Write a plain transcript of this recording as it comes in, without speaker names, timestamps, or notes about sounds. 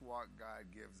walk, God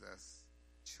gives us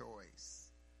choice.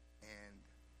 And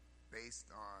based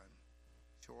on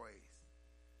choice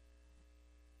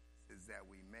is that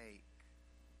we make,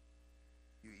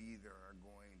 you either are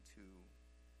going to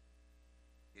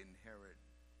inherit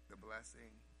the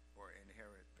blessing or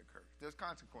inherit the curse. There's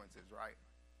consequences, right?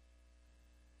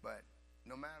 But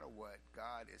no matter what,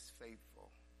 God is faithful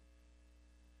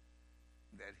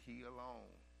that he alone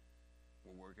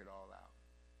will work it all out.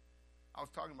 I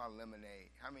was talking about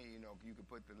lemonade. How many of you know you could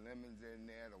put the lemons in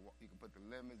there, you could put the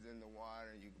lemons in the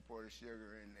water, and you could pour the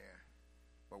sugar in there,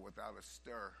 but without a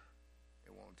stir,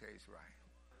 it won't taste right.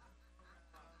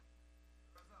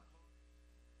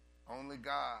 Only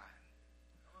God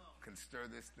can stir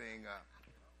this thing up.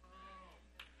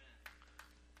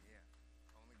 Yeah,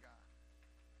 only God.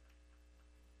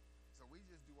 So we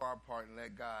just do our part and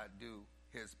let God do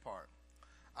his part.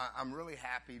 I'm really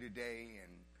happy today,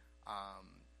 and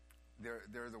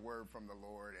there's a word from the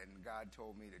Lord, and God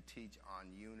told me to teach on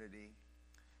unity.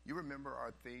 You remember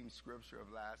our theme scripture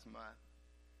of last month?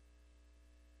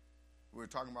 We were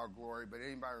talking about glory, but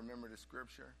anybody remember the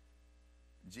scripture?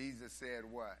 Jesus said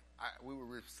what? We were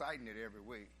reciting it every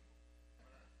week.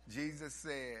 Jesus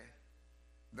said,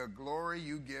 the glory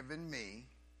you given me,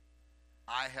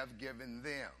 I have given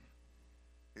them.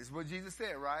 This is what Jesus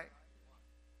said, right?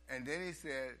 And then he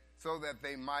said, so that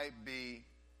they might be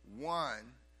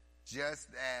one, just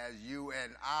as you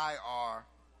and I are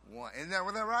one. Isn't that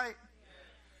right?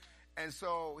 And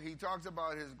so he talks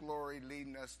about his glory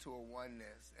leading us to a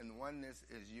oneness, and oneness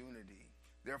is unity.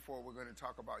 Therefore, we're going to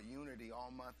talk about unity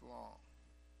all month long.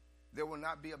 There will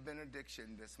not be a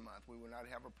benediction this month. We will not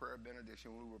have a prayer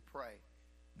benediction. We will pray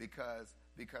because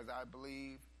I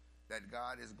believe that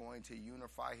God is going to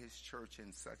unify his church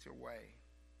in such a way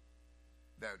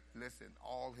that, listen,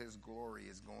 all his glory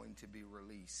is going to be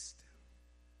released.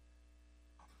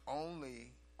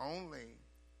 Only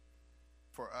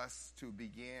for us to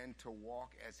begin to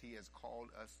walk as he has called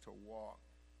us to walk.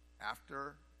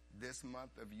 After this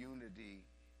month of unity,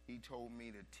 he told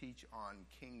me to teach on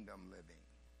kingdom living,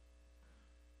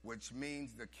 which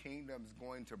means the kingdom's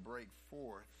going to break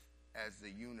forth as the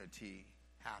unity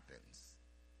happens.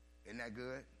 Isn't that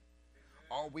good?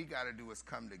 All we got to do is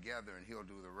come together and he'll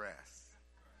do the rest.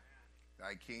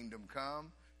 Thy kingdom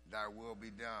come, thy will be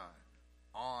done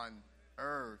on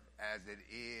earth as it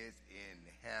is in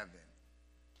heaven.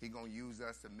 He's going to use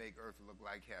us to make earth look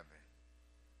like heaven.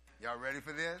 Y'all ready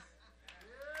for this?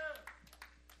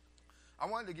 I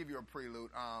wanted to give you a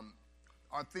prelude.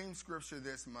 Our theme scripture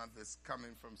this month is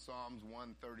coming from Psalms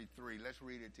 133. Let's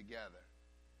read it together.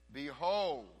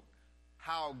 Behold,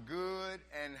 how good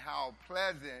and how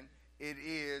pleasant it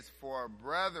is for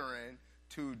brethren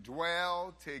to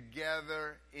dwell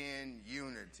together in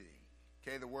unity.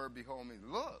 Okay, the word behold means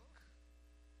look.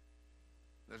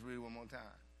 Let's read it one more time.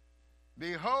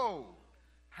 Behold,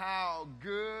 how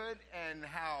good and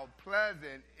how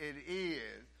pleasant it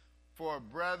is for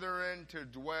brethren to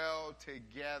dwell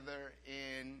together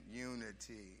in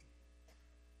unity.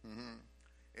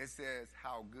 It says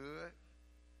how good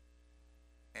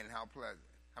and how pleasant.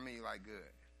 How many of you like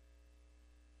good?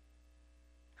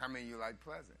 How many of you like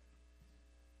pleasant?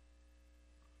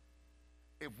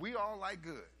 If we all like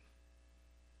good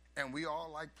and we all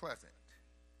like pleasant,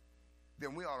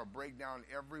 then we ought to break down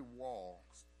every wall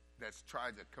that's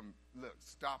tried to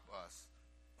stop us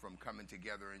from coming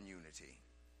together in unity.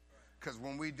 Because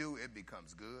when we do, it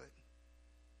becomes good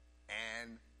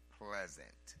and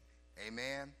pleasant.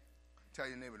 Amen? Tell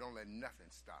your neighbor, don't let nothing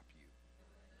stop you.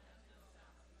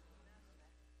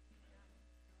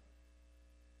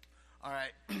 All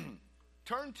right.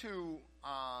 Turn to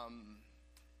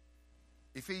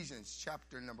Ephesians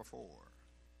chapter number 4.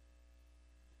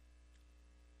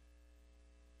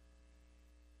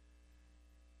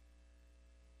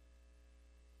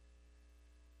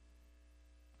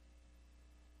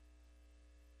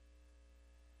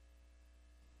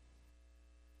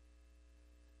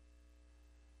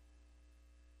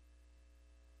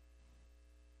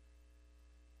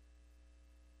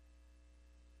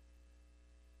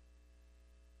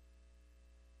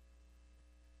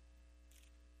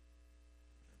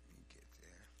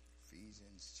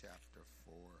 Ephesians chapter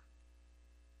 4.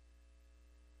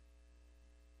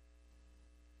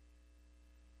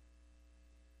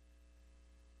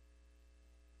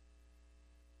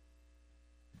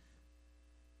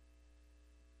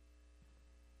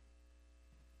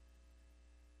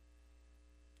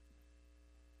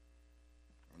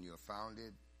 When you have found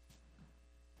it,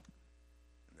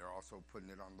 they're also putting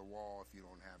it on the wall if you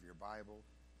don't have your Bible.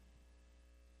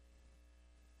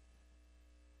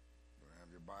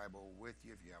 Your Bible with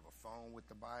you, if you have a phone with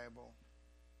the Bible,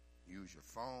 Use your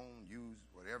phone. Use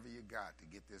whatever you got to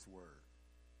get this word.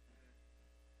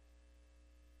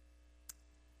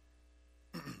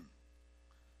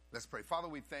 Let's pray. Father,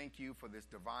 we thank you for this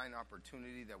divine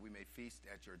opportunity that we may feast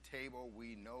at your table.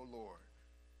 We know, Lord,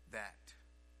 that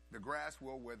the grass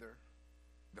will wither,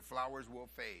 the flowers will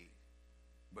fade,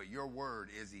 but your word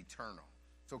is eternal.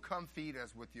 So come feed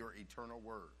us with your eternal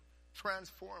word.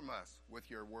 Transform us with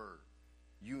your word.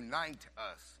 Unite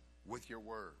us with your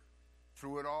word.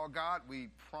 Through it all, God, we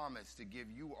promise to give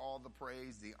you all the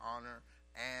praise, the honor,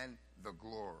 and the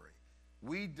glory.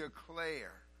 We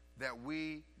declare that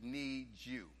we need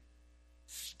you.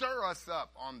 Stir us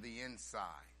up on the inside.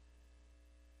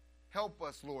 Help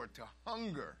us, Lord, to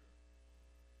hunger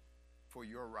for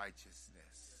your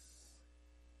righteousness,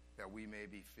 that we may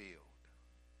be filled.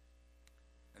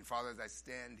 And Father, as I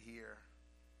stand here,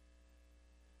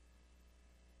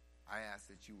 I ask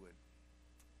that you would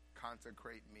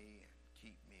consecrate me and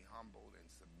keep me humbled and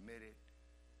submitted.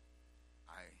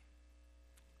 I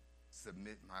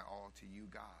submit my all to you,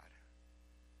 God,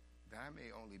 that I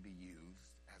may only be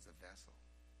used as a vessel.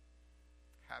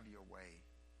 Have your way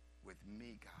with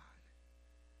me, God,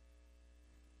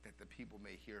 that the people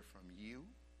may hear from you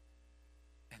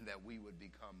and that we would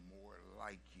become more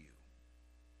like you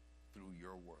through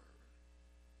your word.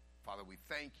 Father, we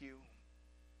thank you.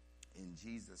 In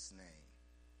Jesus'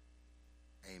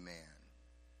 name, amen.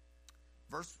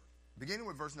 Beginning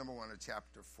with verse number 1 of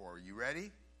chapter 4. You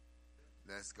ready?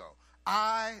 Let's go.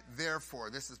 I, therefore,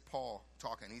 this is Paul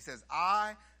talking. He says,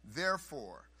 I,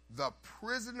 therefore, the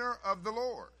prisoner of the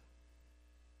Lord,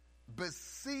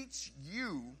 beseech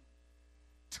you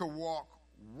to walk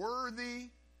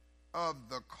worthy of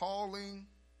the calling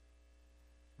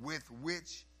with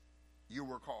which you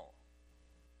were called.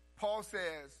 Paul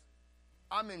says,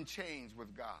 I'm in chains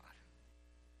with God.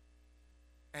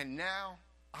 And now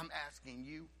I'm asking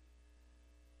you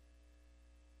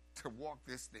to walk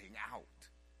this thing out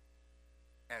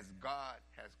as God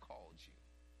has called you.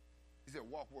 He said,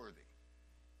 walk worthy.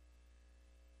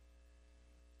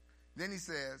 Then he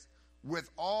says, with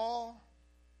all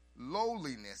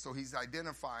lowliness. So he's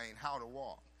identifying how to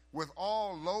walk. With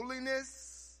all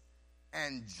lowliness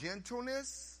and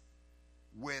gentleness,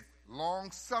 with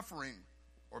long suffering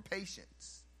or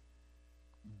patience,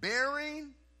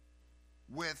 bearing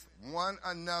with one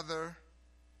another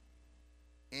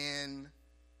in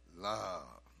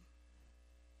love,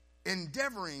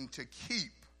 endeavoring to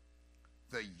keep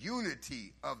the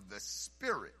unity of the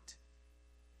Spirit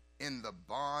in the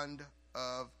bond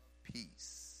of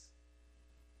peace.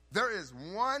 There is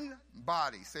one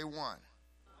body, say one,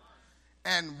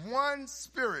 and one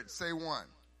Spirit, say one.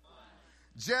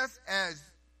 Just as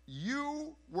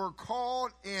you were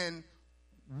called in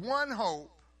one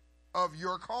hope of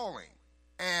your calling,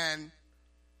 and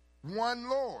one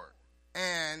Lord,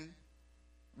 and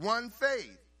one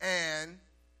faith, and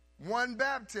one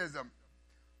baptism,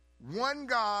 one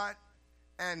God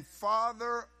and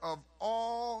Father of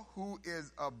all, who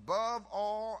is above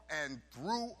all and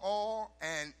through all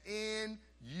and in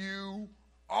you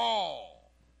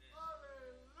all.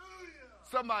 Hallelujah.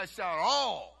 Somebody shout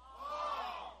all.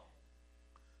 All.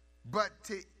 But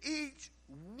to each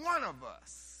one of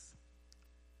us,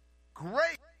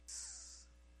 grace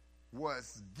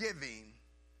was given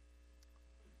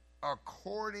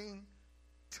according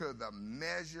to the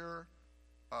measure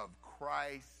of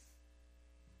Christ's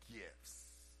gifts.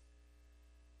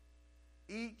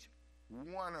 Each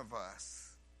one of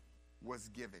us was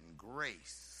given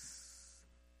grace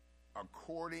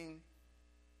according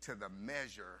to the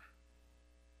measure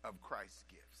of Christ's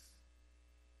gifts.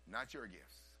 Not your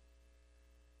gifts.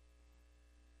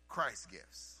 Christ's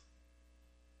gifts.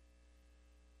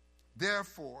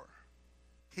 Therefore,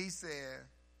 he said,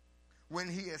 when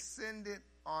he ascended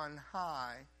on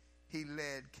high, he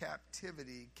led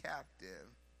captivity captive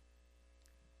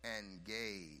and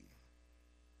gave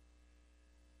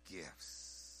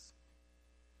gifts.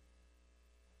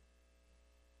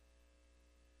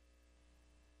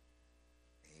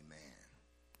 Amen.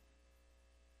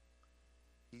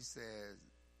 He says,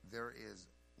 there is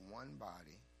one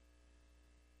body,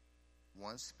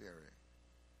 one Spirit,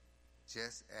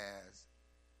 just as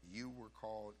you were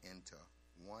called into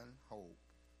one hope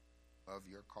of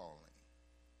your calling.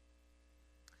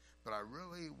 But I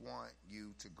really want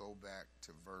you to go back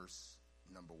to verse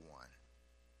number 1.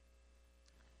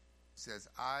 It says,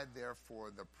 I,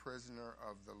 therefore, the prisoner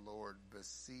of the Lord,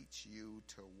 beseech you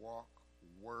to walk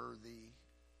worthy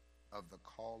of the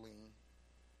calling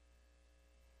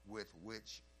with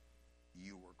which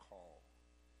you were called.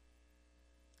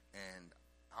 And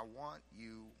I want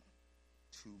you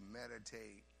to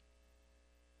meditate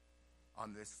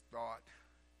on this thought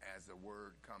as the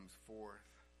word comes forth.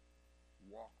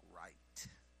 Walk right.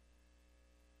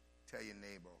 Tell your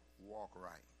neighbor, walk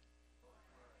right.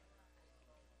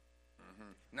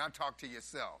 Now talk to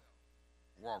yourself.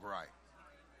 Walk right.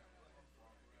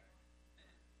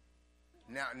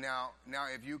 Now,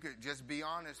 if you could just be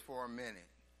honest for a minute,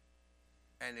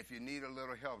 and if you need a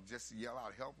little help, just yell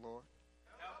out, "Help, Lord."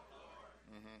 Help,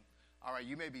 Lord. All right,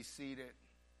 you may be seated.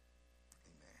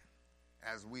 Amen.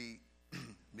 As we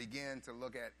begin to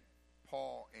look at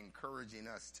Paul encouraging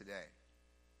us today.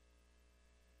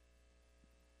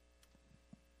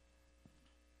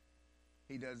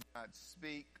 He does not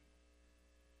speak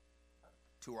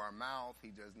to our mouth. He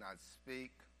does not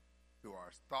speak to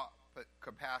our thought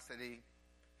capacity.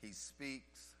 He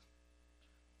speaks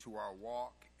to our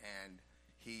walk, and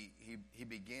he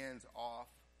begins off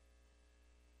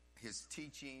his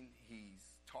teaching.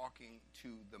 He's talking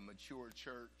to the mature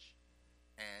church,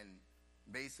 and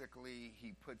basically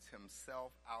he puts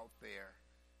himself out there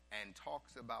and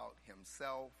talks about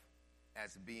himself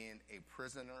as being a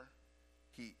prisoner.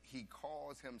 He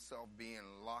calls himself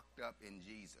being locked up in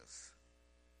Jesus,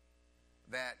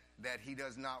 that he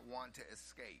does not want to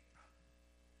escape.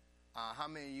 How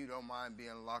many of you don't mind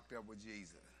being locked up with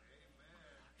Jesus?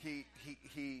 Amen.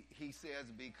 He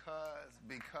says, because,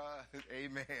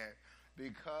 amen,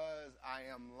 because I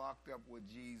am locked up with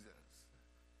Jesus,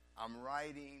 I'm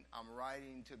writing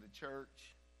to the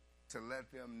church to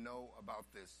let them know about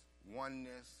this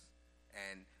oneness.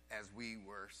 And as we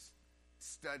were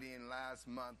studying last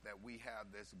month, that we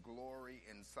have this glory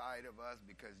inside of us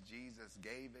because Jesus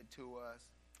gave it to us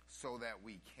so that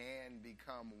we can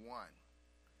become one.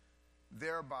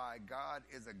 Thereby, God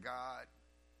is a God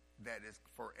that is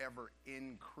forever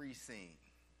increasing.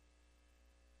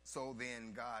 So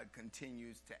then God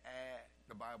continues to add.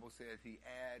 The Bible says he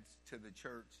adds to the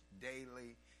church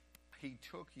daily. He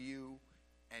took you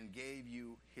and gave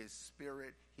you his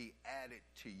spirit. He added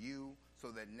to you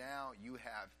so that now you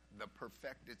have the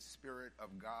perfected spirit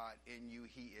of God in you.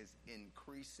 He is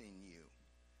increasing you.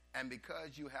 And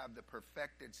because you have the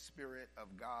perfected spirit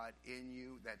of God in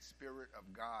you, that spirit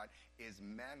of God is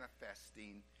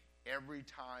manifesting every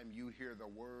time you hear the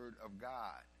word of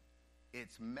God.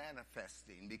 It's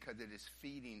manifesting because it is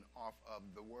feeding off of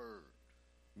the word.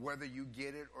 Whether you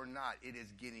get it or not, it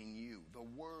is getting you. The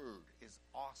word is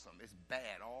awesome. It's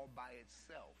bad all by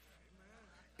itself.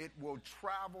 Amen. It will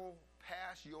travel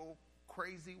past your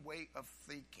crazy way of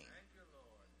thinking.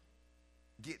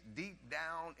 Get deep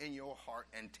down in your heart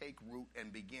and take root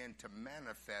and begin to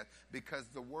manifest, because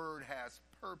the word has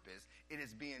purpose. It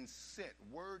is being sent.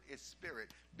 Word is spirit,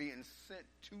 being sent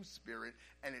to spirit,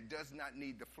 and it does not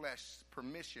need the flesh's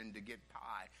permission to get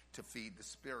pie to feed the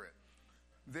spirit.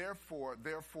 Therefore,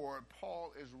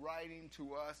 Paul is writing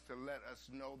to us to let us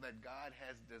know that God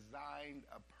has designed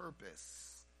a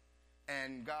purpose,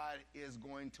 and God is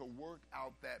going to work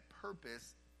out that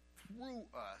purpose through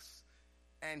us.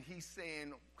 And he's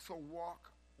saying, so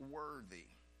walk worthy.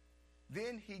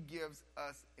 Then he gives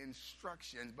us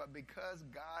instructions. But because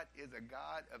God is a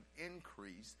God of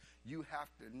increase, you have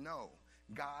to know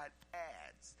God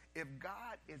adds. If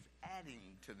God is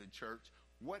adding to the church,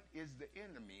 what is the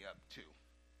enemy up to?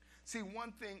 See,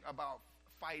 one thing about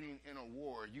fighting in a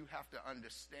war, you have to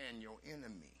understand your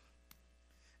enemy.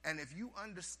 And if you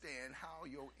understand how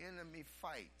your enemy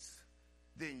fights,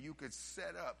 then you could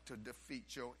set up to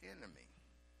defeat your enemy.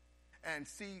 And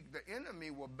see, the enemy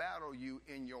will battle you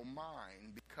in your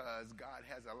mind because God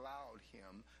has allowed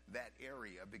him that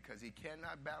area, because he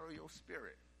cannot battle your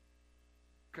spirit,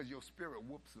 because your spirit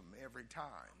whoops him every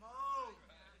time.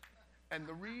 And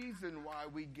the reason why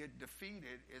we get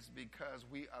defeated is because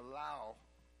we allow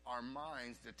our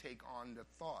minds to take on the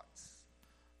thoughts.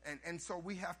 And so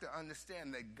we have to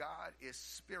understand that God is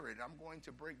spirit. I'm going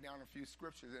to break down a few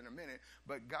scriptures in a minute,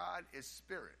 but God is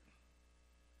spirit.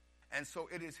 And so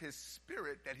it is his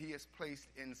spirit that he has placed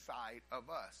inside of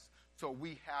us. So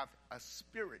we have a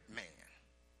spirit man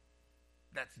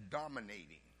that's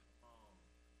dominating.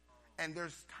 And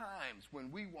there's times when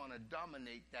we want to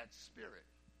dominate that spirit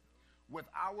with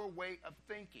our way of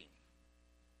thinking.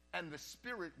 And the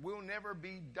spirit will never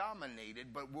be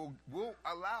dominated, but will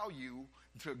allow you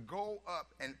to go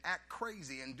up and act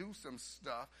crazy and do some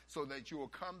stuff so that you will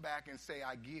come back and say,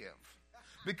 I give.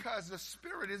 Because the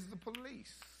spirit is the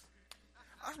police.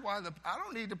 That's why I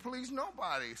don't need to police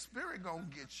nobody. Spirit gonna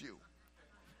get you.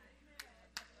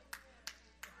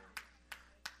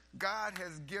 God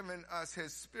has given us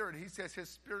his spirit. He says his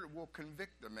spirit will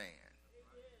convict the man.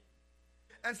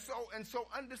 And so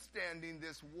understanding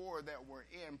this war that we're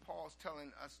in, Paul's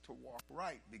telling us to walk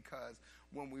right, because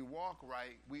when we walk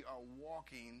right, we are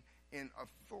walking in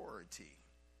authority.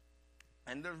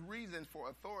 And there's reason for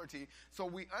authority. So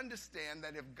we understand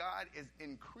that if God is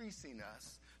increasing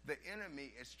us, the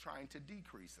enemy is trying to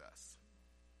decrease us.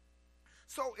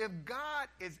 So if God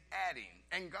is adding,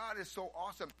 and God is so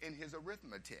awesome in his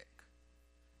arithmetic,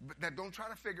 that don't try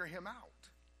to figure him out.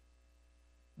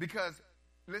 Because,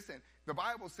 listen, the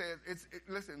Bible says,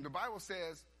 the Bible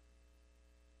says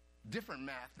different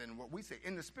math than what we say.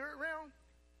 In the spirit realm,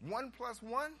 1 +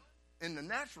 1 in the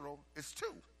natural is 2.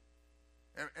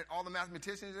 And all the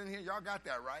mathematicians in here, y'all got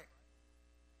that, right?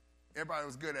 Everybody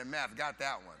was good at math, got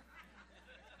that one.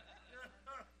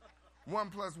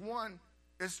 1 + 1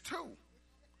 is 2.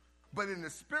 But in the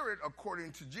spirit,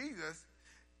 according to Jesus,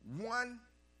 1,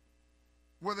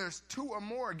 where there's 2 or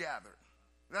more gathered,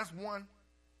 that's 1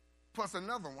 plus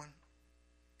another one.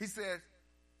 He says,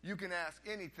 you can ask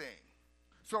anything.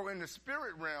 So in the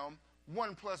spirit realm,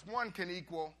 1 + 1 can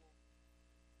equal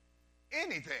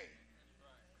anything.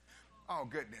 Oh,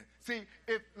 goodness. See,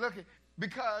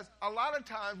 because a lot of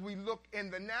times we look in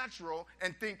the natural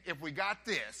and think if we got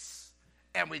this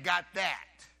and we got that,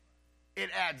 it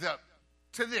adds up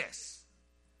to this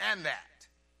and that.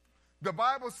 The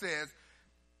Bible says,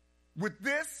 with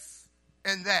this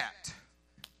and that,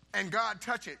 and God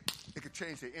touch it, it could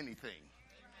change to anything.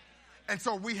 And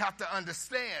so we have to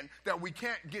understand that we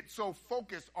can't get so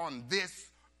focused on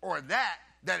this or that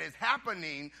is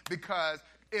happening, because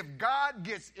if God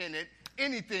gets in it,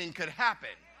 anything could happen.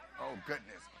 Oh,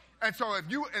 goodness. And so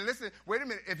wait a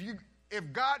minute,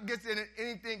 if God gets in it,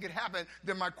 anything could happen,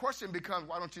 then my question becomes,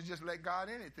 why don't you just let God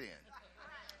in it then?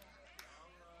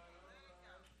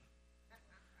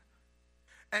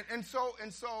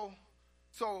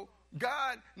 So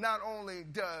God not only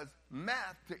does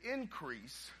math to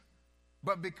increase,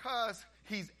 but because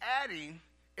he's adding,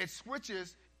 it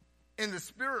switches in the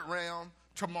spirit realm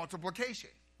to multiplication,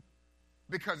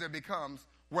 because it becomes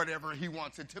whatever he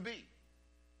wants it to be.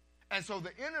 And so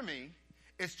the enemy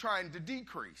is trying to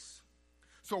decrease.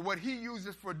 So what he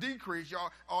uses for decrease,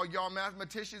 all y'all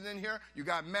mathematicians in here, you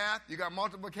got math, you got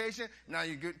multiplication, now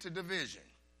you get to division.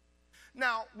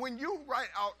 Now, when you write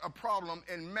out a problem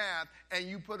in math and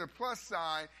you put a plus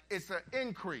sign, it's an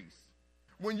increase.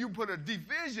 When you put a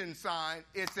division sign,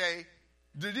 it's a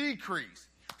decrease.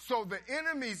 So the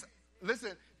enemy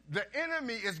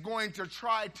is going to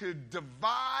try to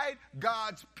divide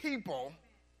God's people,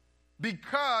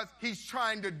 because he's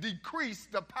trying to decrease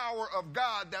the power of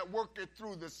God that worketh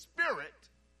through the Spirit.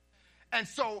 And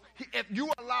so if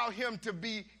you allow him to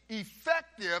be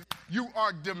effective, you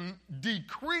are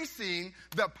decreasing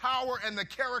the power and the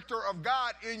character of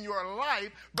God in your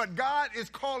life. But God is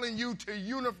calling you to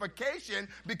unification,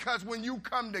 because when you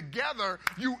come together,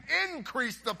 you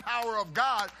increase the power of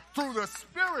God through the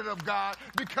Spirit of God,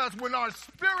 because when our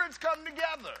spirits come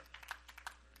together,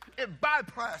 it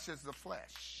bypasses the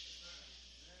flesh.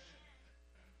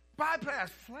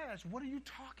 Bypass flesh? What are you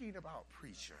talking about,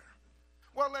 preacher?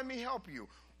 Well, let me help you.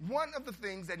 One of the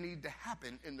things that need to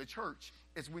happen in the church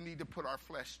is we need to put our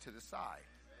flesh to the side.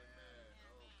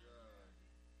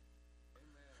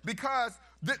 Because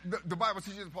the Bible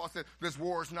teaches, Paul said, this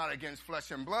war is not against flesh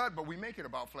and blood, but we make it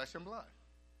about flesh and blood.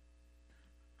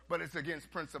 But it's against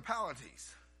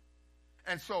principalities.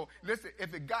 And so,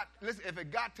 if it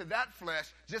got to that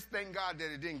flesh, just thank God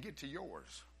that it didn't get to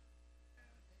yours.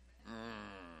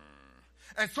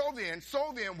 And so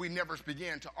then we never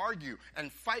began to argue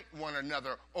and fight one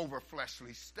another over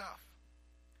fleshly stuff.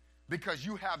 Because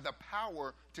you have the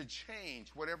power to change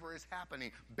whatever is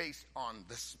happening based on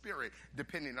the Spirit,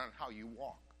 depending on how you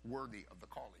walk worthy of the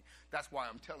calling. That's why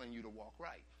I'm telling you to walk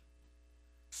right.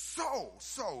 So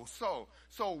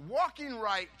walking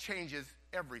right changes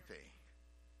everything.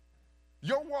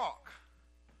 Your walk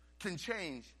can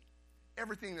change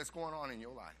everything that's going on in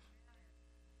your life.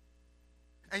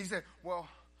 And you say, well,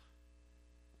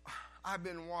 I've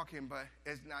been walking, but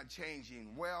it's not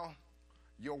changing. Well,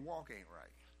 your walk ain't right.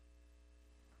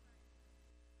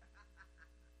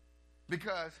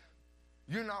 Because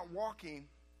you're not walking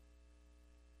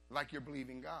like you're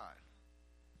believing God.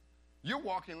 You're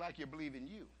walking like you're believing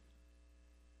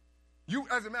you.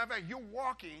 As a matter of fact, you're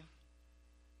walking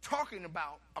talking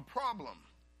about a problem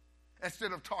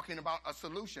instead of talking about a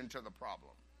solution to the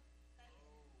problem.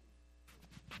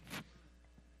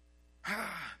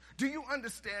 Do you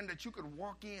understand that you could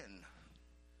walk in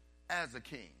as a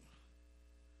king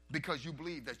because you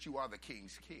believe that you are the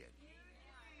king's kid?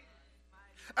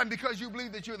 And because you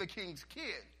believe that you're the king's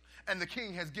kid, and the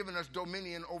king has given us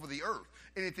dominion over the earth,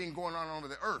 anything going on over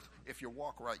the earth, if you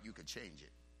walk right, you could change it.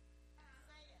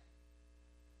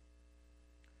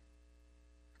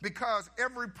 Because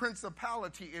every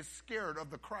principality is scared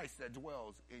of the Christ that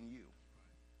dwells in you.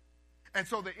 And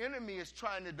so the enemy is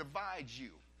trying to divide you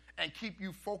and keep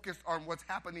you focused on what's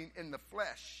happening in the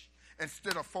flesh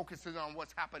instead of focusing on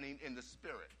what's happening in the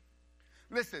spirit.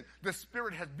 Listen, the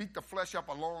spirit has beat the flesh up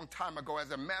a long time ago.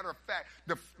 As a matter of fact,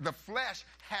 the flesh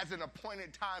has an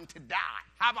appointed time to die.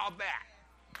 How about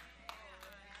that?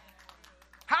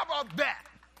 How about that?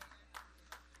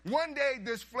 One day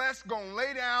this flesh gonna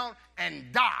lay down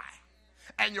and die.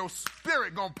 And your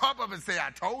spirit gonna pop up and say, I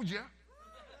told you.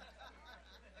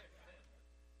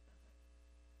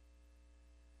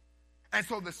 And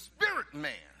so the spirit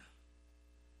man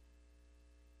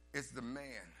is the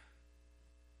man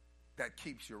that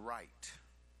keeps you right.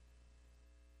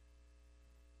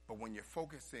 But when you're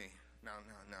focusing, now,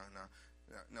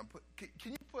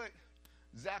 can you put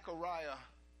Zechariah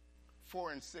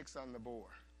 4 and 6 on the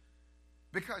board?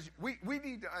 Because we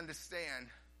need to understand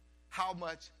how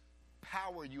much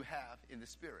power you have in the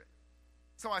spirit.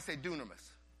 Somebody say dunamis.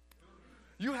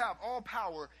 You have all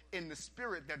power in the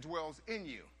spirit that dwells in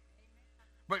you.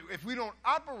 But if we don't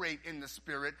operate in the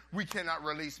spirit, we cannot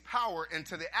release power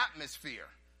into the atmosphere.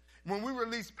 When we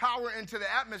release power into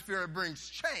the atmosphere, it brings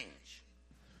change.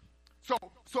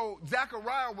 So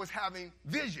Zechariah was having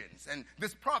visions, and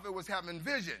this prophet was having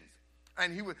visions.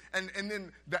 And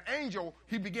then the angel,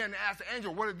 he began to ask the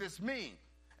angel, what did this mean?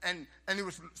 And he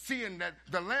was seeing that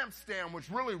the lampstand, which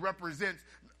really represents,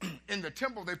 in the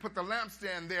temple, they put the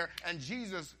lampstand there, and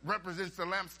Jesus represents the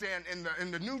lampstand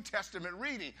in the New Testament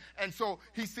reading. And so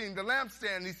he's seen the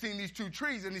lampstand, he's seen these two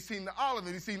trees, and he's seen the olive,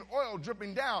 and he's seen oil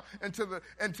dripping down into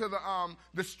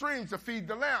the streams to feed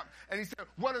the lamp. And he said,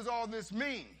 what does all this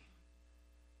mean?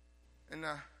 And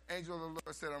the angel of the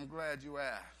Lord said, I'm glad you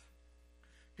asked.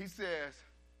 He says,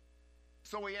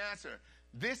 so he answered,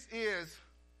 this is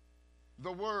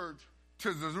the word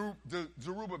to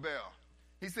Zerubbabel.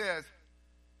 He says,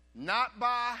 not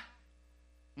by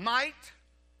might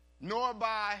nor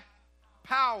by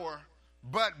power,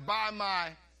 but by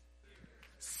my,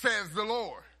 says the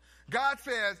Lord. God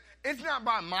says, it's not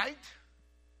by might,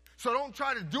 so don't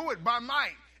try to do it by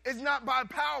might. It's not by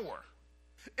power.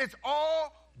 It's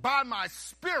all by my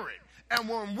spirit. And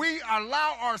when we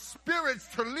allow our spirits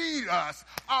to lead us,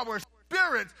 our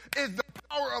spirits is the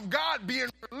power of God being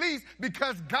released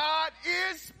because God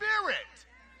is spirit.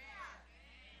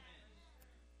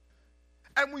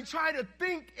 And we try to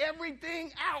think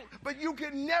everything out, but you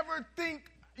can never think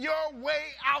your way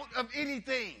out of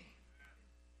anything.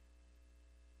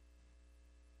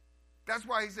 That's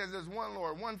why he says there's one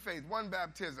Lord, one faith, one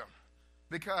baptism,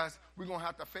 because we're going to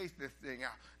have to face this thing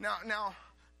out. Now,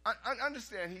 I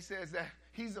understand he says that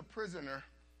he's a prisoner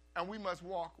and we must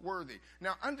walk worthy.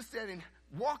 Now, understanding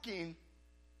walking,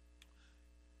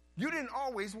 you didn't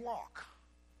always walk.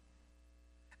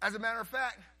 As a matter of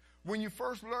fact, when you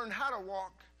first learned how to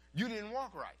walk, you didn't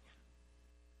walk right.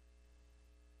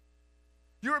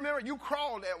 You remember you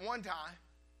crawled at one time,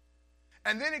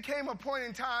 and then it came a point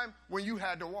in time when you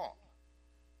had to walk.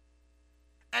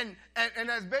 And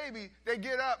as babies, they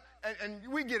get up, and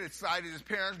we get excited as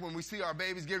parents when we see our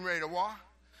babies getting ready to walk.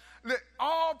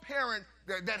 All parents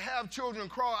that have children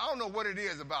crawl, I don't know what it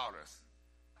is about us.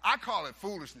 I call it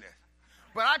foolishness.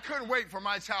 But I couldn't wait for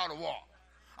my child to walk.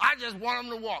 I just want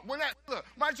them to walk. Look,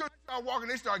 my children start walking,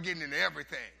 they start getting into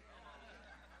everything.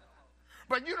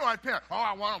 But you know, as parents,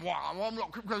 I want to walk. I want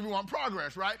them to, because we want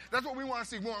progress, right? That's what we want to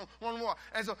see. We want to walk.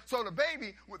 And so the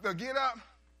baby, they'll get up,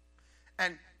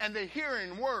 and they're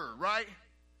hearing word, right?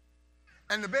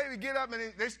 And the baby get up,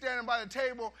 and they're standing by the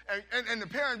table, and the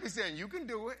parents be saying, you can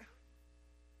do it.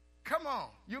 Come on,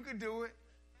 you can do it.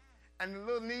 And the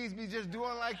little knees be just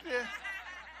doing like this.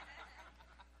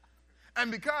 And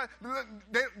because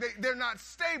they're not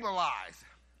stabilized,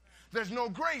 there's no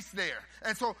grace there.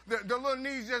 And so the little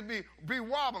knees just be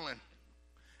wobbling.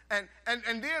 And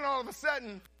then all of a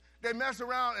sudden, they mess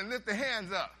around and lift their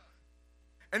hands up.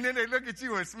 And then they look at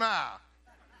you and smile.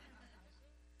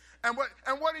 And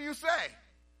what do you say?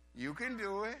 You can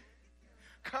do it.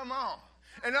 Come on.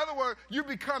 In other words, you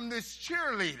become this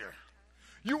cheerleader.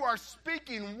 You are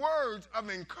speaking words of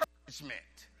encouragement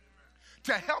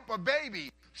to help a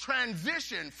baby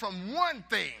transition from one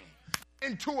thing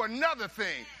into another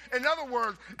thing. In other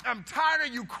words, I'm tired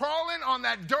of you crawling on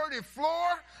that dirty floor.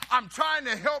 I'm trying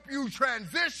to help you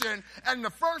transition. And the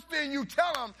first thing you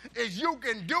tell them is you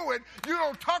can do it. You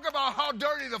don't talk about how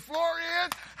dirty the floor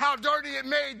is, how dirty it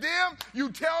made them.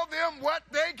 You tell them what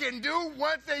they can do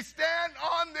once they stand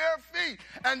on their feet.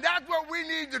 And that's what we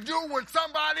need to do when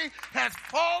somebody has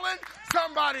fallen,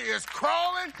 somebody is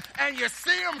crawling, and you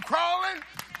see them crawling.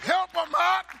 help them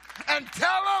up, and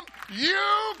tell them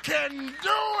you can do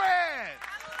it.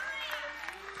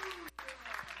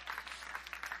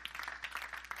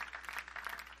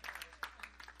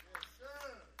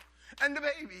 And the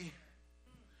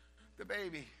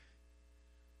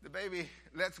baby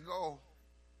lets go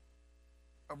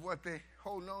of what they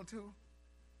holding on to,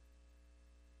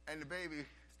 and the baby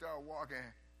start walking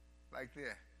like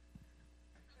this.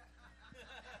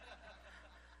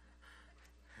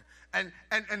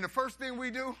 And the first thing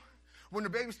we do when the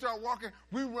baby start walking,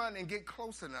 we run and get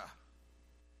close enough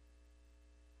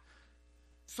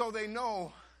so they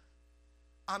know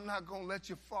I'm not going to let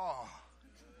you fall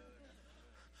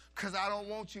because I don't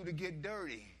want you to get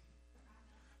dirty.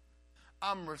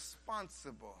 I'm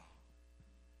responsible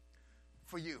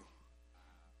for you.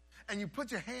 And you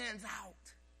put your hands out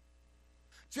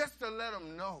just to let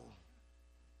them know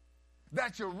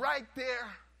that you're right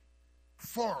there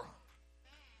for them.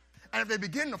 And if they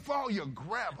begin to fall, you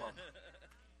grab them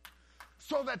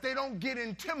so that they don't get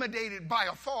intimidated by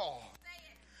a fall.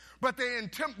 But they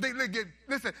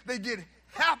get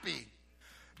happy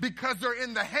because they're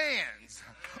in the hands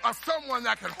of someone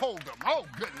that can hold them. Oh,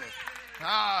 goodness.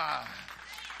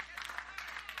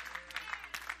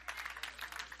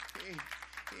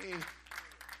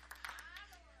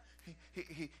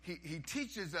 He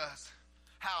teaches us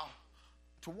how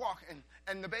to walk,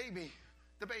 and the baby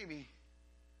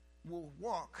will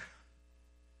walk,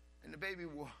 and the baby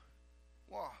will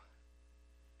walk.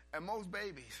 And most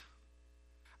babies,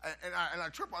 and I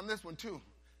trip on this one too,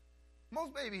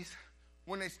 most babies,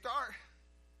 when they start,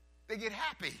 they get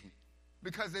happy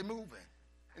because they're moving,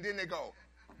 and then they go.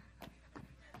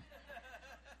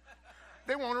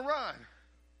 They want to run.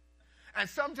 And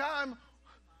sometimes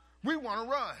we want to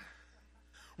run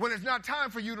when it's not time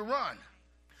for you to run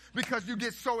because you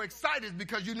get so excited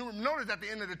because you notice at the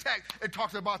end of the text it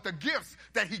talks about the gifts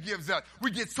that he gives us.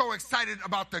 We get so excited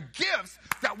about the gifts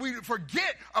that we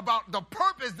forget about the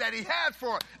purpose that he has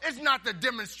for us. It's not to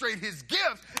demonstrate his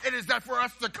gifts. It is that for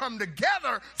us to come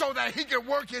together so that he can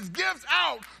work his gifts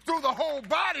out through the whole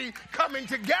body coming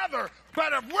together.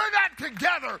 But if we're not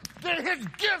together, then his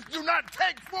gifts do not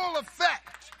take full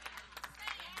effect.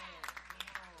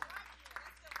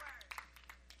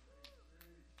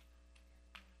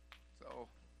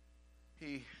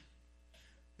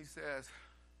 He says,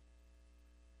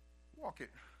 walk it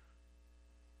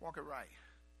right.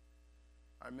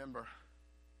 I remember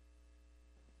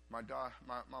my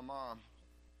mom,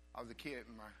 I was a kid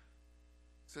and my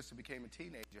sister became a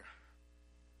teenager.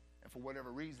 And for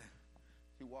whatever reason,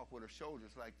 she walked with her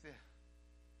shoulders like this.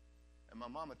 And my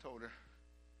mama told her,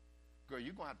 girl,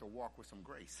 you're going to have to walk with some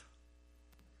grace.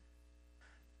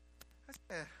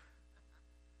 I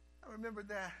remember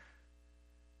that.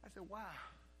 I said, wow,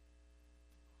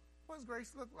 what does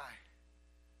grace look like?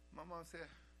 My mom said,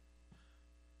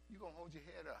 you're going to hold your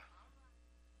head up.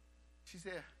 She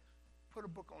said, put a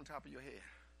book on top of your head.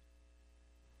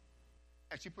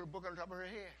 And she put a book on top of her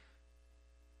head.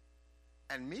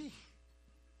 And me,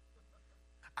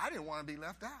 I didn't want to be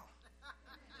left out.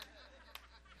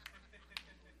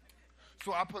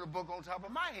 So I put a book on top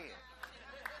of my head.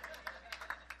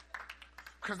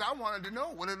 Because I wanted to know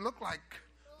what it looked like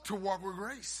to walk with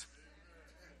grace.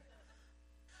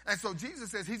 And so Jesus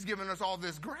says he's given us all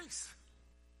this grace.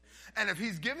 And if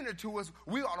he's given it to us,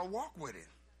 we ought to walk with it.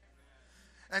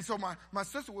 And so my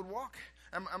sister would walk,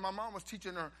 and my mom was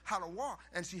teaching her how to walk,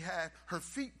 and she had her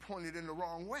feet pointed in the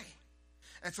wrong way.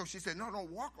 And so she said, no,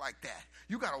 don't walk like that.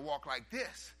 You got to walk like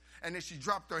this. And then she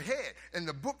dropped her head, and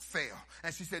the book fell.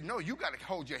 And she said, no, you got to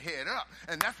hold your head up.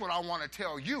 And that's what I want to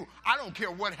tell you. I don't care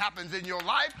what happens in your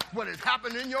life, what has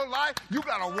happened in your life. You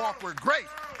got to walk with grace.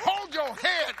 Hold your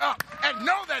head up and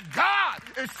know that God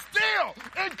is still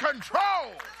in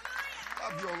control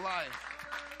of your life.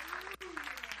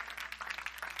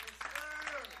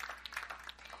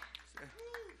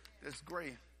 It's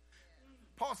great.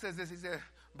 Paul says this. He said,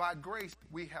 by grace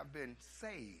we have been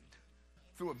saved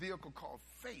through a vehicle called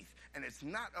faith, and it's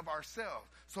not of ourselves,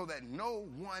 so that no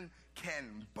one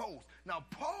can boast. Now,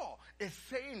 Paul is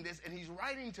saying this, and he's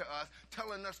writing to us,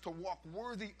 telling us to walk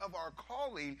worthy of our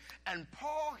calling, and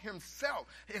Paul himself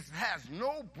has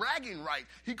no bragging rights.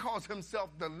 He calls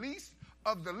himself the least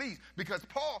of the least. Because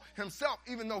Paul himself,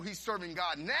 even though he's serving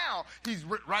God now, he's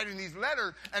writing these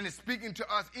letters and is speaking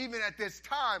to us even at this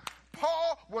time.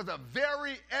 Paul was a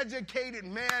very educated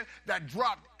man that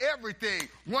dropped everything.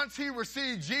 Once he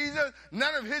received Jesus,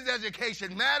 none of his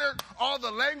education mattered. All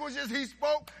the languages he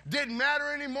spoke didn't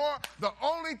matter anymore. The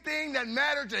only thing that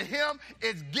mattered to him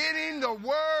is getting the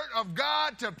word of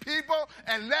God to people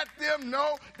and let them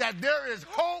know that there is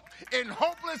hope in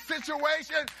hopeless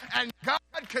situations and God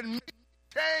can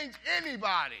change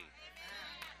anybody.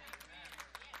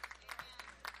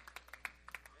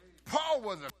 Paul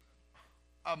was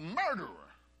a murderer,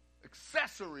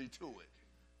 accessory to it,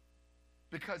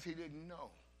 because he didn't know,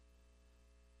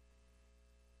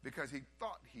 because he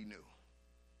thought he knew.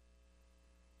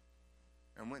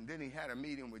 And then he had a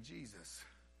meeting with Jesus.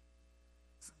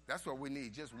 That's what we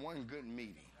need, just one good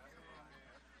meeting.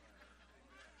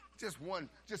 Just one,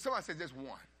 just somebody say just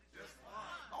one.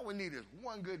 All we need is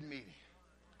one good meeting.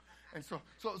 And so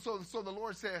the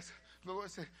Lord says,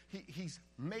 he's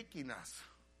making us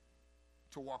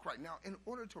to walk right. Now, in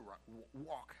order to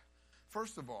walk,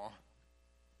 first of all,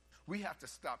 we have to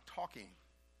stop talking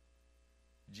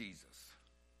Jesus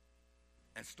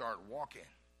and start walking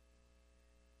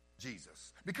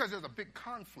Jesus. Because there's a big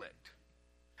conflict.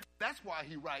 That's why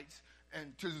he writes,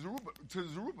 and to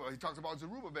Zerubbabel, he talks about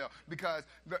Zerubbabel, because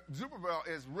Zerubbabel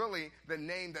is really the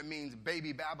name that means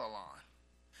baby Babylon.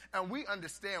 And we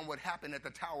understand what happened at the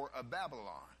Tower of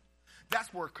Babylon.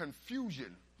 That's where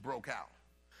confusion broke out.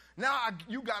 Now,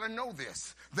 you got to know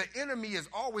this. The enemy is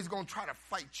always going to try to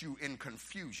fight you in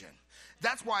confusion.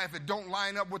 That's why if it don't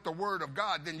line up with the word of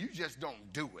God, then you just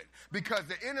don't do it. Because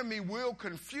the enemy will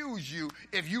confuse you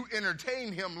if you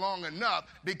entertain him long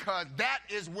enough, because that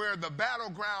is where the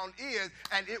battleground is,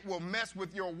 and it will mess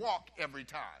with your walk every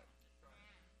time.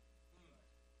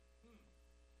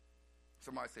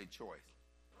 Somebody say choice.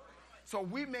 So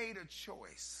we made a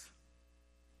choice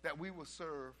that we will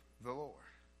serve the Lord.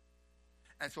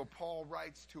 And so Paul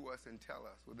writes to us and tell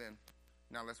us, well then,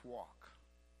 now let's walk.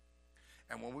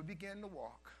 And when we begin to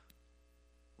walk,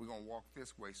 we're going to walk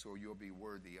this way so you'll be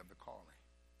worthy of the calling.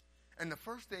 And the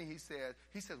first thing he says,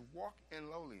 walk in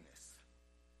lowliness.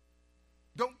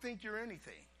 Don't think you're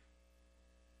anything.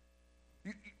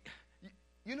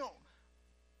 You know,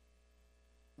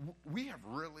 we have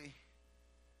really,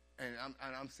 and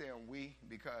I'm saying we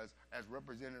because as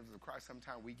representatives of Christ,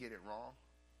 sometimes we get it wrong.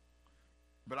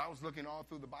 But I was looking all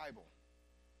through the Bible.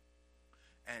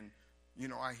 And, you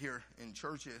know, I hear in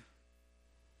churches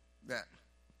that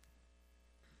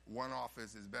one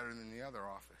office is better than the other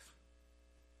office.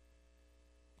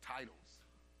 Titles.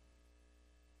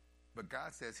 But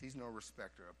God says he's no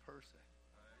respecter of person.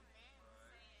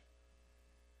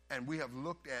 And we have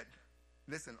looked at,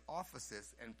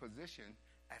 offices and position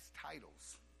as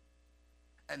titles.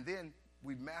 And then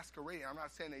we masquerade. I'm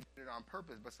not saying they did it on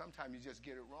purpose, but sometimes you just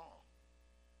get it wrong.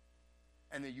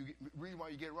 And then the reason why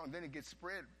you get it wrong, then it gets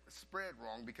spread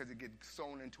wrong because it gets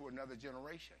sown into another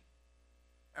generation.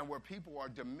 And where people are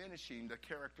diminishing the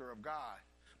character of God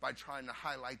by trying to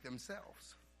highlight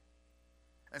themselves.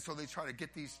 And so they try to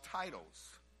get these titles.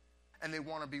 And they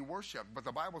want to be worshiped. But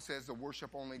the Bible says to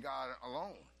worship only God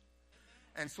alone.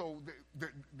 And so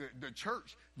the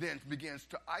church then begins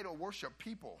to idol worship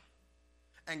people.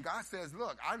 And God says,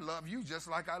 look, I love you just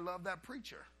like I love that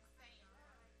preacher.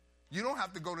 You don't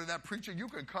have to go to that preacher. You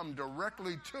can come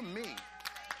directly to me.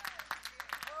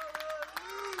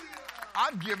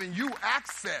 I've given you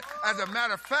access. As a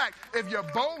matter of fact, if you're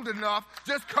bold enough,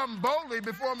 just come boldly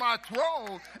before my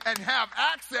throne and have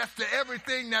access to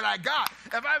everything that I got.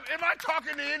 Am I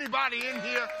talking to anybody in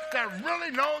here that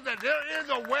really knows that there is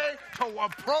a way to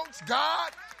approach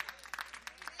God?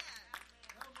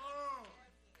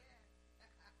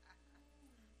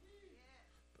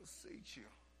 Beseech you.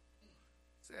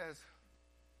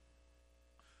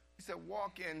 He said,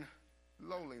 walk in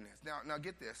lowliness. Now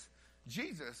get this.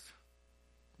 Jesus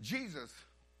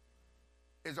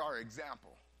is our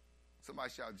example. Somebody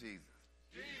shout Jesus.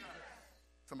 Jesus.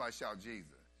 Somebody shout Jesus.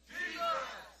 Jesus.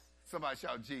 Somebody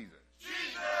shout Jesus.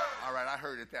 Jesus. All right, I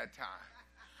heard it that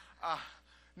time.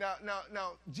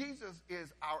 Now, Jesus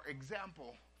is our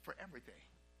example for everything.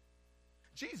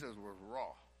 Jesus was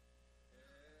raw.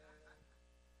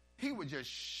 He would just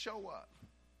show up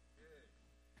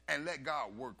and let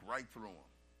God work right through him.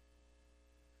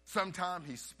 Sometimes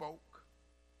he spoke.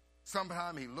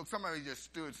 Sometimes he looked. Sometimes he just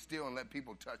stood still and let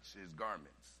people touch his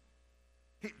garments.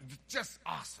 Just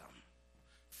awesome.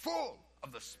 Full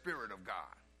of the Spirit of God.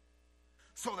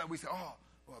 So that we say, oh,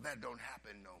 well, that don't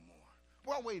happen no more.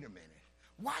 Well, wait a minute.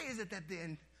 Why is it that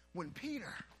then when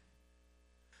Peter,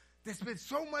 they spent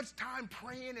so much time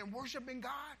praying and worshiping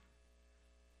God,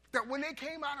 that when they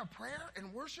came out of prayer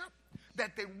and worship,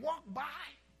 that they walked by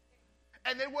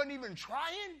and they wasn't even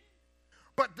trying,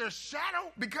 but their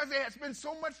shadow, because they had spent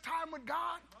so much time with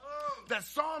God, that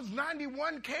Psalms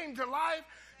 91 came to life.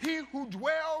 He who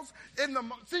dwells in the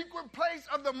secret place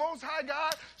of the Most High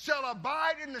God shall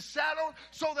abide in the shadow,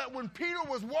 so that when Peter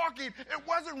was walking, it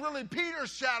wasn't really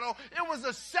Peter's shadow. It was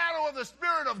the shadow of the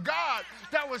Spirit of God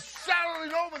that was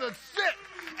shadowing over the sick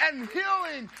and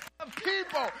healing the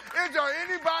people. Is there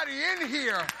anybody in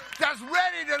here that's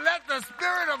ready to let the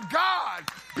Spirit of God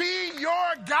be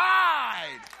your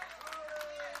guide?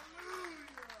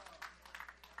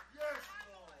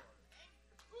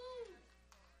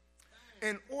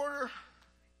 In order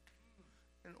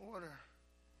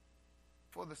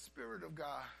for the Spirit of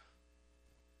God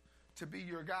to be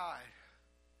your guide,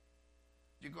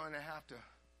 you're going to have to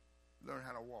learn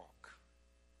how to walk.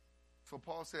 So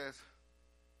Paul says,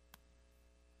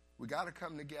 we got to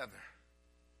come together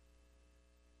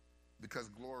because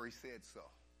glory said so.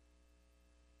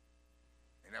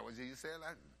 And that what Jesus said?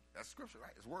 That's scripture,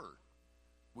 right? It's word.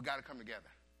 We got to come together.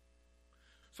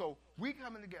 So we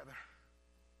coming together.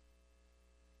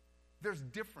 There's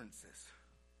differences.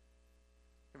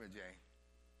 Come here, Jane.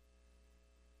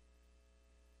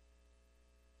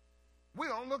 We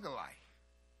don't look alike.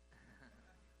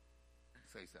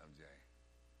 Say something, Jane.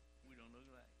 We don't look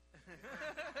alike.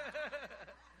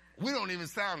 We don't even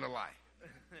sound alike.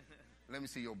 Let me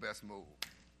see your best move.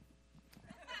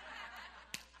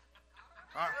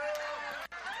 All right.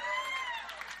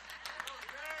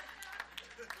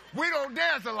 We don't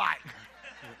dance alike.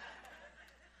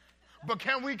 But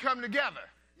can we come together?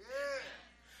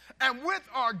 Yeah. And with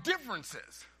our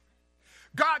differences,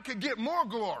 God could get more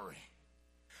glory.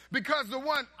 Because the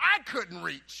one I couldn't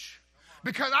reach,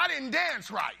 because I didn't dance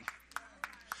right,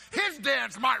 his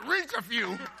dance might reach a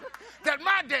few that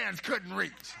my dance couldn't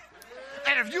reach.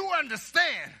 And if you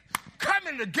understand,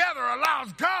 coming together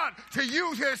allows God to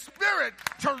use his Spirit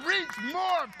to reach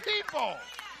more people.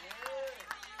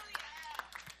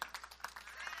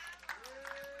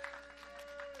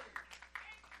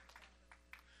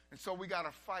 And so we got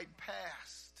to fight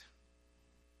past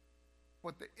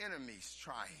what the enemy's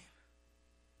trying.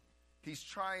 He's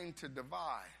trying to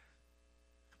divide.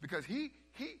 Because he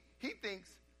thinks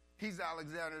he's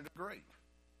Alexander the Great.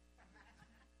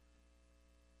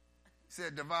 He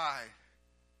said divide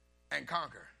and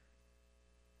conquer.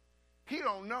 He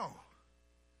don't know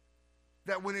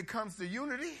that when it comes to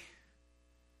unity,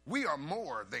 we are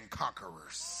more than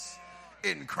conquerors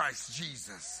in Christ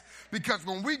Jesus. Because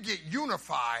when we get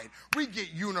unified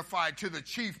to the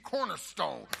chief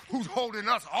cornerstone who's holding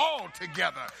us all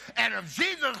together. And if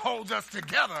Jesus holds us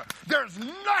together, there's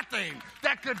nothing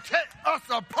that could tear us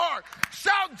apart.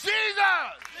 Shout Jesus!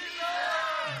 Jesus!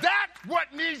 That's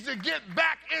what needs to get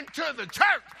back into the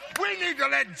church. We need to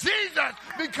let Jesus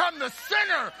become the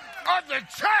center of the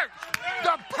church,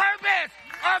 the purpose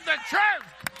of the church,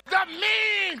 the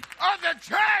meaning of the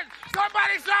church.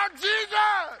 Somebody shout Jesus!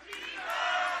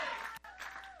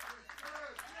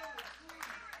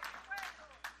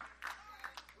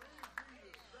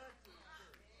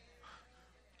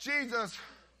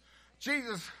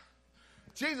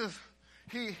 Jesus,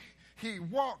 he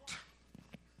walked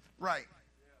right.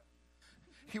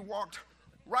 He walked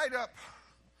right up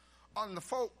on the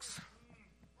folks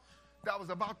that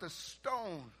was about to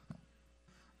stone.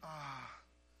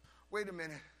 Wait a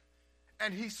minute.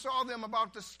 And he saw them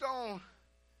about to stone.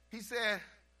 He said,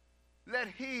 let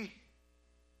he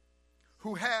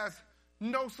who has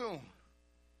no sin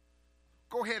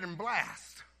go ahead and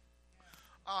blast.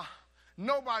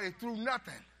 Nobody threw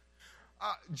nothing.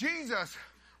 Jesus,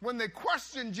 when they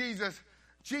questioned Jesus,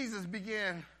 Jesus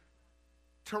began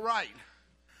to write.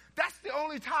 That's the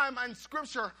only time in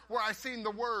Scripture where I've seen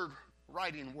the word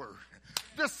writing word.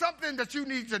 There's something that you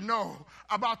need to know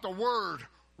about the word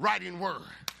writing word.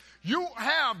 You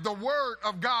have the word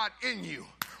of God in you.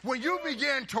 When you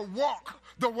begin to walk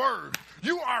the word,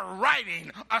 you are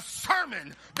writing a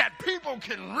sermon that people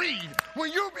can read.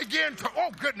 When you begin to, oh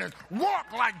goodness,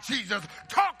 walk like Jesus,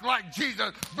 talk like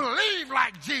Jesus, believe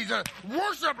like Jesus,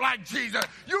 worship like Jesus,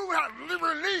 you have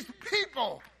released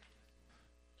people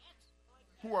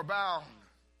who are bound.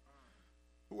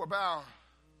 Who are bound.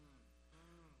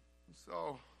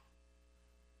 So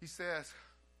he says,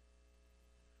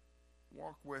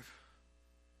 walk with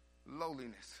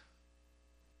lowliness.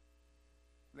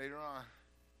 Later on,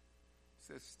 it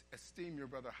says, esteem your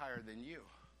brother higher than you.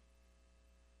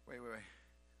 Wait.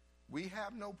 We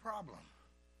have no problem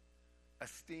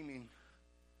esteeming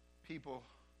people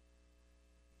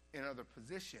in other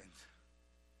positions.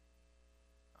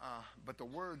 But the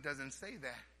word doesn't say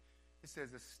that. It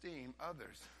says esteem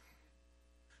others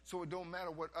So it don't matter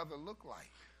what others look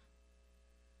like.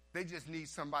 They just need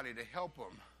somebody to help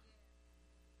them.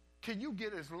 Can you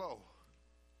get as low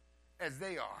as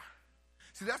they are?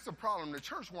 See, that's the problem. The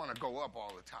church want to go up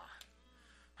all the time.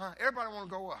 Huh? Everybody want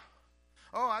to go up.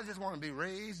 Oh, I just want to be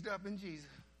raised up in Jesus.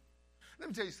 Let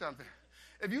me tell you something.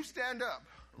 If you stand up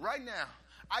right now,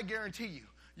 I guarantee you,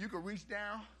 you can reach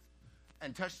down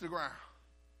and touch the ground.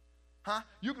 Huh?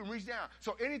 You can reach down.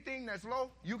 So anything that's low,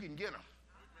 you can get them.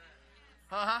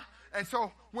 Uh-huh. And so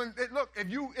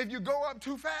if you go up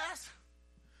too fast,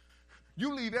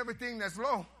 you leave everything that's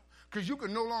low because you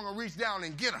can no longer reach down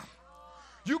and get them.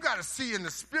 You got to see in the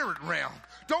spirit realm.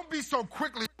 Don't be so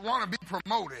quickly want to be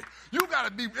promoted. You got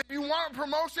to be, if you want a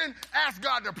promotion, ask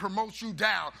God to promote you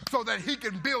down so that he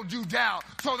can build you down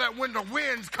so that when the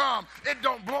winds come, it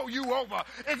don't blow you over.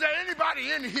 Is there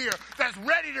anybody in here that's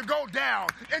ready to go down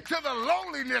into the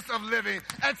lowliness of living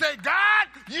and say, God,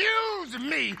 use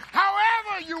me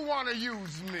however you want to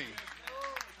use me?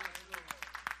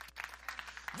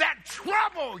 That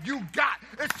trouble you got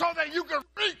is so that you can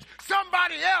reach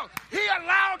somebody else. He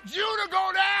allowed you to go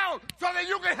down so that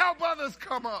you can help others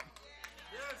come up.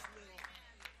 Yes, Lord.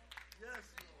 Yes,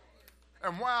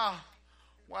 Lord. And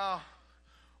while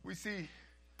we see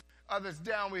others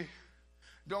down, we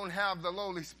don't have the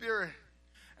lowly spirit.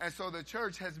 And so the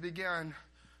church has begun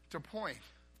to point.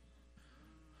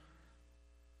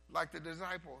 Like the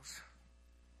disciples.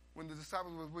 When the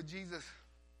disciples were with Jesus,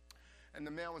 and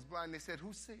the man was blind, they said,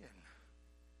 who sinned?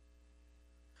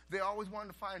 They always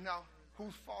wanted to find out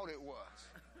whose fault it was.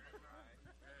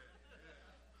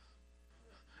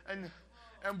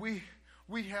 And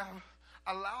we have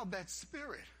allowed that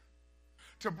spirit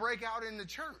to break out in the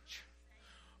church.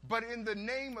 But in the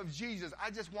name of Jesus, I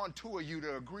just want two of you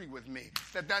to agree with me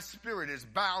that spirit is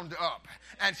bound up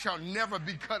and shall never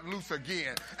be cut loose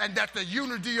again. And that the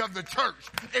unity of the church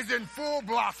is in full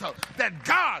blossom. That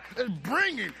God is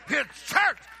bringing his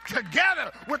church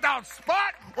together without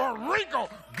spot or wrinkle.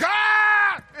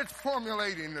 God is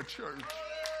formulating the church.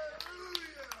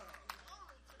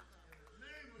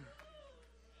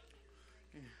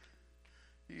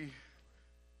 He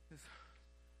is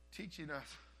teaching us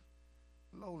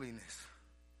lowliness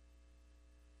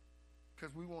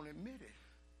because we won't admit it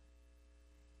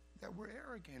that we're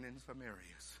arrogant in some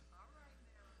areas.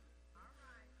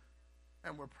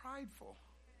 And we're prideful.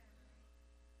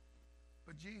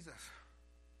 But Jesus,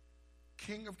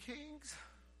 King of Kings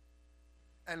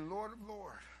and Lord of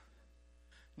Lords,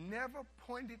 never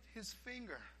pointed his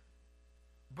finger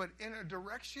but in a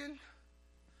direction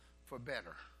for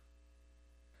better.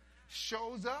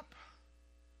 Shows up.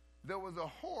 There was a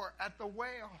whore at the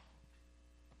well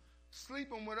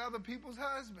sleeping with other people's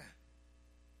husband.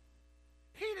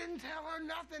 He didn't tell her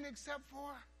nothing except for,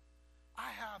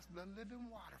 I have the living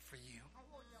water for you.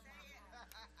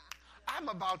 I'm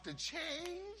about to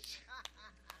change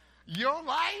your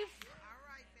life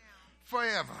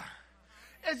forever.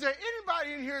 Is there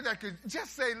anybody in here that could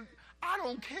just say, I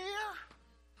don't care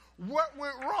what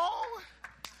went wrong?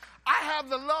 I have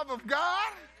the love of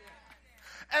God.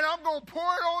 And I'm going to pour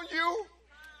it on you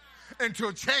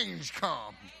until change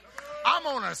comes. I'm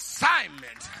on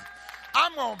assignment.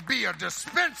 I'm going to be a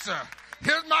dispenser.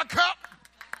 Here's my cup.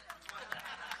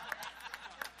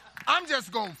 I'm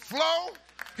just going to flow.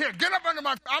 Here, get up under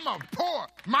my, I'm going to pour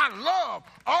my love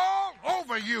all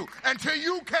over you until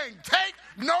you can't take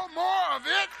no more of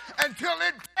it, until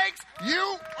it takes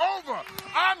you over.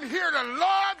 I'm here to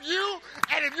love you,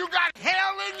 and if you got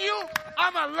hell in you,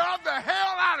 I'm going to love the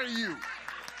hell out of you.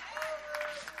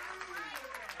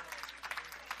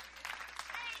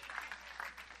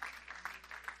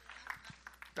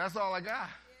 That's all I got.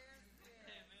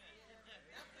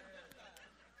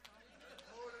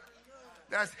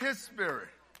 That's his spirit.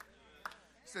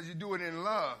 He says you do it in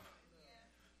love.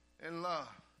 In love.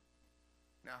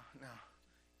 Now,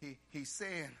 he's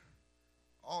saying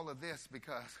all of this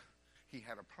because he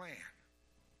had a plan.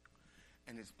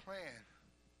 And his plan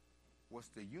was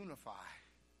to unify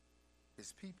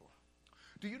his people.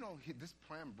 Do you know this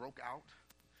plan broke out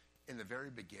in the very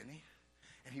beginning?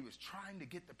 And he was trying to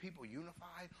get the people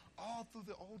unified all through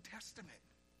the Old Testament.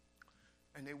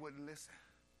 And they wouldn't listen.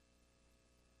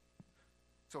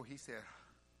 So he said,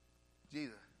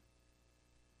 Jesus,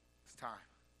 it's time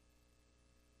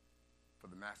for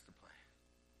the master plan.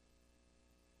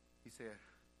 He said,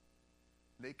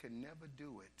 they can never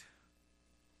do it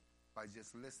by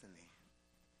just listening.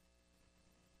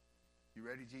 You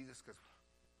ready, Jesus? Because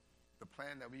the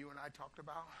plan that you and I talked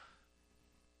about,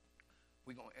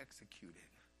 we're going to execute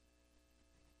it.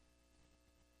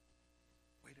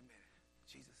 Wait a minute,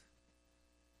 Jesus.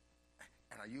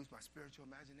 And I use my spiritual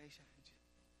imagination.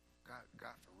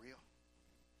 God, for real?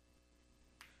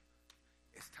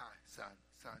 It's time,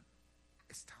 son.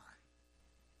 It's time.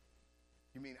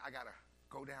 You mean I got to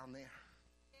go down there?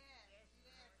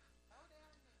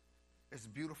 As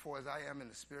beautiful as I am in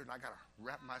the spirit, and I got to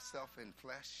wrap myself in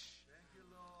flesh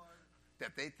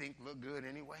that they think look good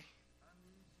anyway.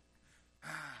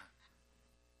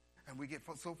 And we get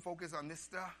so focused on this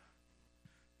stuff.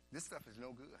 This stuff is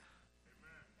no good.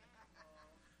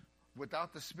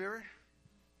 Without the spirit,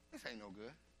 this ain't no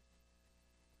good.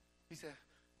 He said,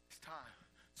 it's time.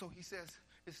 So he says,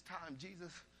 it's time,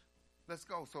 Jesus, let's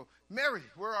go. So, Mary,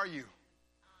 where are you?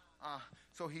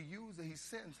 So he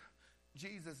sends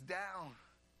Jesus down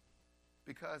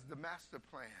because the master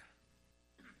plan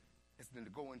is going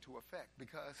to go into effect,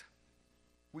 because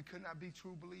we could not be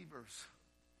true believers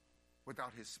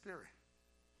without his spirit.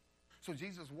 So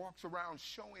Jesus walks around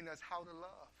showing us how to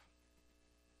love.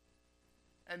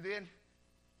 And then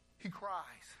he cries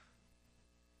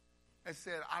and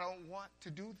said, I don't want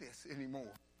to do this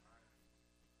anymore.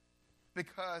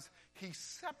 Because he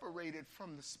separated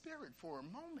from the spirit for a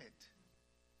moment,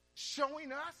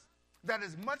 showing us that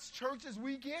as much church as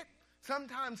we get,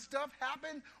 sometimes stuff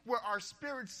happens where our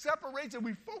spirit separates and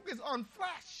we focus on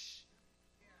flesh.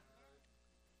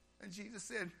 And Jesus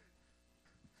said,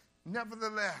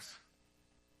 nevertheless,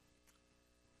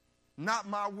 not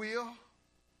my will,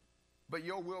 but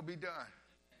your will be done.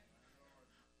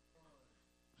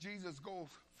 Jesus goes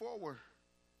forward,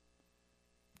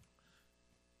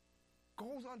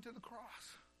 goes onto the cross,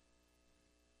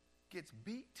 gets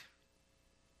beat,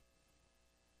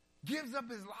 gives up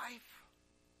his life,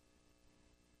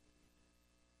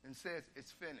 and says,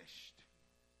 it's finished.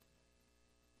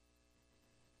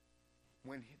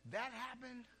 When that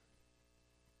happened,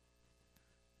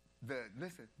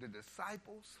 the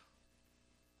disciples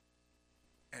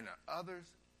and the others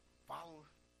followed,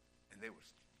 and they were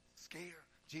scared.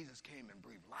 Jesus came and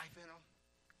breathed life in them.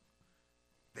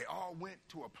 They all went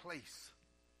to a place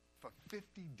for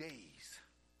 50 days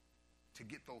to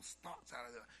get those thoughts out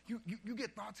of there. You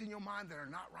get thoughts in your mind that are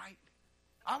not right.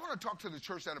 I want to talk to the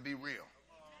church that'll be real.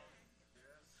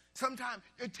 Sometimes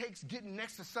it takes getting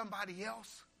next to somebody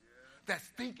else that's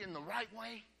thinking the right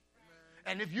way.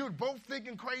 And if you're both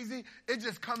thinking crazy, it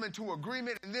just come into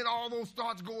agreement, and then all those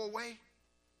thoughts go away.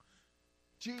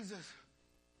 Jesus,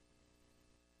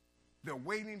 they're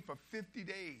waiting for 50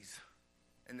 days,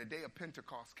 and the day of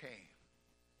Pentecost came,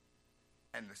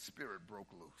 and the Spirit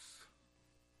broke loose.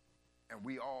 And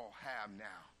we all have now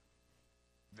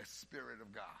the Spirit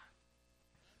of God.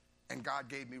 And God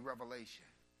gave me revelation.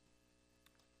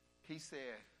 He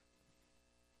said,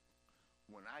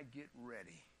 when I get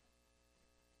ready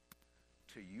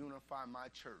to unify my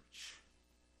church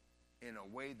in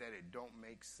a way that it don't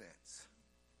make sense,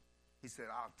 he said,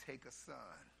 I'll take a son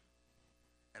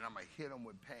and I'm going to hit him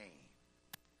with pain.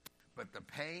 But the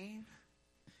pain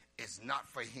is not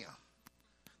for him.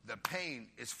 The pain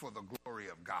is for the glory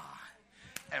of God.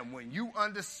 And when you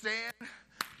understand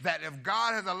that if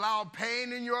God has allowed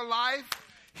pain in your life,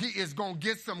 he is going to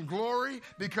get some glory,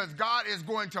 because God is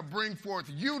going to bring forth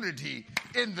unity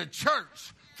in the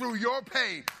church through your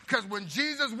pain. Because when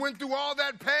Jesus went through all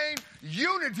that pain,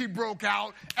 unity broke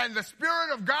out, and the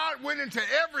Spirit of God went into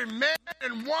every man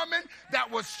and woman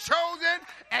that was chosen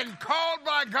and called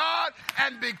by God.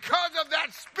 And because of that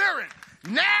Spirit,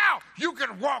 now you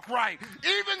can walk right.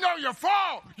 Even though you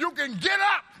fall, you can get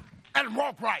up and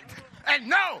walk right. And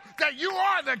know that you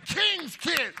are the King's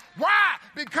kid. Why?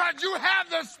 Because you have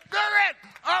the Spirit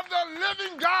of the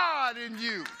living God in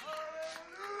you.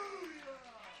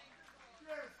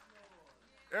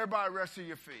 Everybody rest on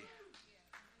your feet.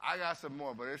 I got some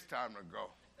more, but it's time to go.